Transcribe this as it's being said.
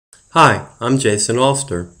Hi, I'm Jason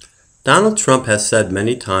Alster. Donald Trump has said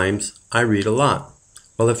many times, I read a lot.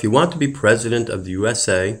 Well, if you want to be President of the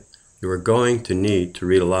USA, you are going to need to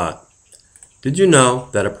read a lot. Did you know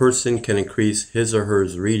that a person can increase his or her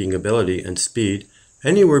reading ability and speed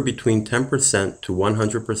anywhere between 10% to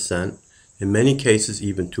 100%, in many cases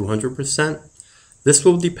even 200%? This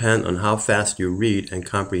will depend on how fast you read and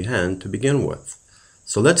comprehend to begin with.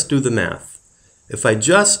 So let's do the math. If I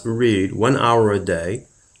just read 1 hour a day,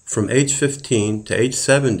 from age 15 to age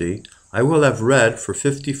 70, I will have read for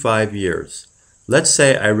 55 years. Let's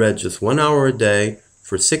say I read just 1 hour a day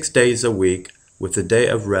for 6 days a week with a day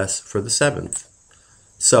of rest for the 7th.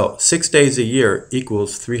 So 6 days a year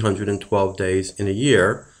equals 312 days in a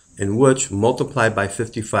year, in which multiplied by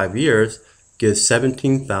 55 years gives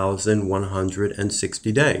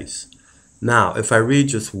 17,160 days. Now, if I read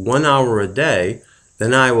just 1 hour a day,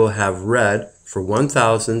 then I will have read for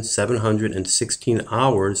 1,716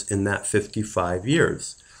 hours in that 55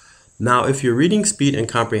 years. Now, if your reading speed and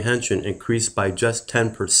comprehension increase by just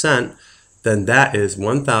 10%, then that is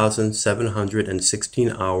 1,716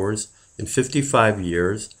 hours in 55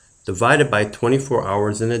 years divided by 24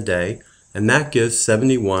 hours in a day, and that gives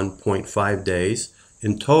 71.5 days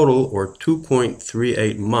in total, or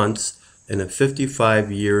 2.38 months in a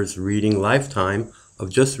 55 years reading lifetime of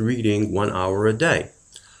just reading 1 hour a day.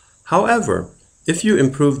 However, if you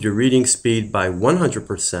improved your reading speed by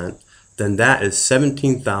 100%, then that is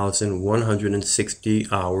 17,160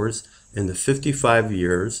 hours in the 55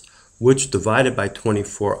 years, which divided by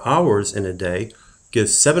 24 hours in a day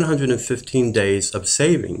gives 715 days of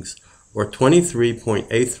savings, or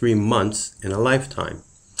 23.83 months in a lifetime.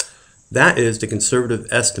 That is the conservative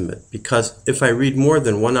estimate, because if I read more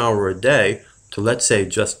than 1 hour a day to, let's say,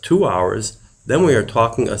 just 2 hours, then we are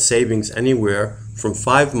talking a savings anywhere from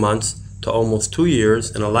 5 months to almost 2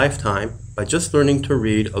 years in a lifetime by just learning to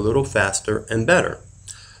read a little faster and better.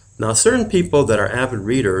 Now, certain people that are avid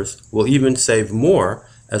readers will even save more,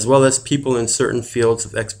 as well as people in certain fields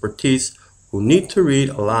of expertise who need to read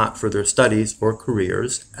a lot for their studies or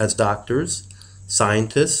careers, as doctors,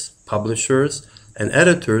 scientists, publishers, and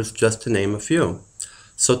editors, just to name a few.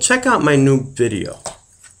 So check out my new video,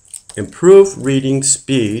 Improve Reading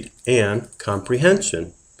Speed and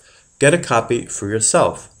Comprehension. Get a copy for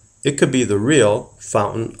yourself. It could be the real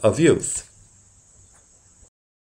fountain of youth.